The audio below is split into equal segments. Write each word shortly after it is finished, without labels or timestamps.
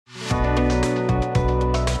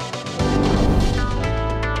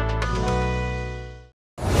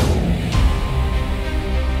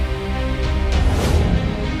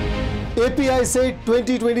ICET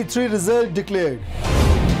 2023 result declared.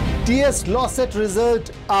 TS LAWCET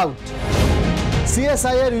result out.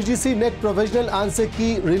 CSIR-UGC net provisional answer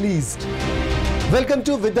key released. Welcome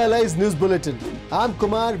to Vidyalive's News Bulletin. I'm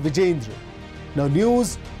Kumar Vijayendra. Now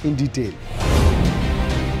news in detail.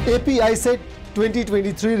 AP ICET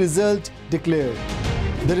 2023 result declared.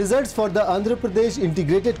 The results for the Andhra Pradesh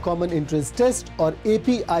Integrated Common Entrance Test or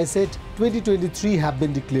AP ICET 2023 have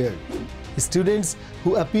been declared. Students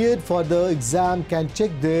who appeared for the exam can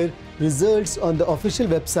check their results on the official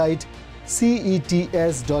website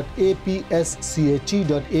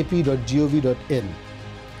cets.apsche.ap.gov.in.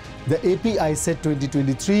 The AP ICET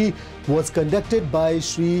 2023 was conducted by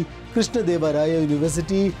Sri Krishnadevaraya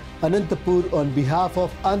University, Anantapur on behalf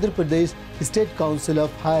of Andhra Pradesh State Council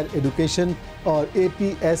of Higher Education or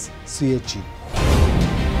APSCHE.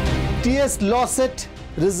 TS LAWCET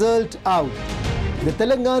result out. The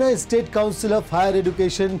Telangana State Council of Higher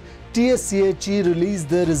Education TSCHE released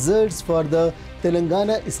the results for the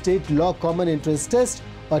Telangana State Law Common Entrance Test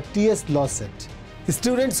or TS LAWCET.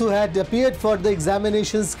 Students who had appeared for the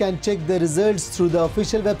examinations can check the results through the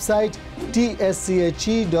official website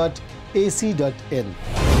tsche.ac.in.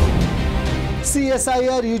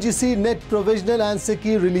 CSIR-UGC net provisional answer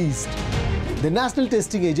key released. The National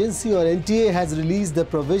Testing Agency or NTA has released the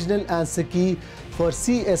provisional answer key for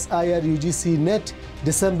CSIR-UGC net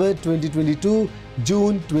December 2022,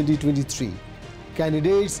 June 2023.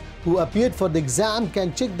 Candidates who appeared for the exam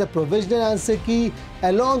can check the provisional answer key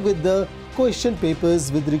along with the question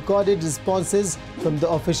papers with recorded responses from the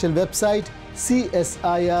official website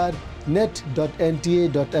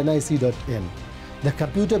csir.net.nta.nic.in. The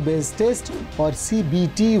computer-based test or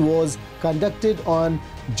CBT was conducted on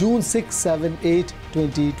June 6, 7, 8,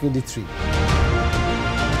 2023.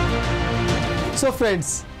 So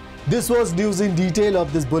friends, this was news in detail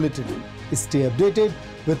of this bulletin. Stay updated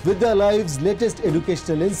with Vidyalive's latest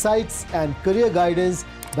educational insights and career guidance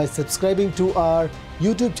by subscribing to our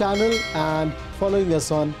YouTube channel and following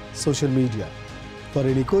us on social media. For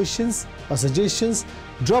any questions or suggestions,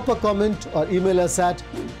 drop a comment or email us at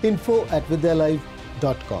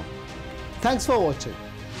info@vidyalive.com. Thanks for watching.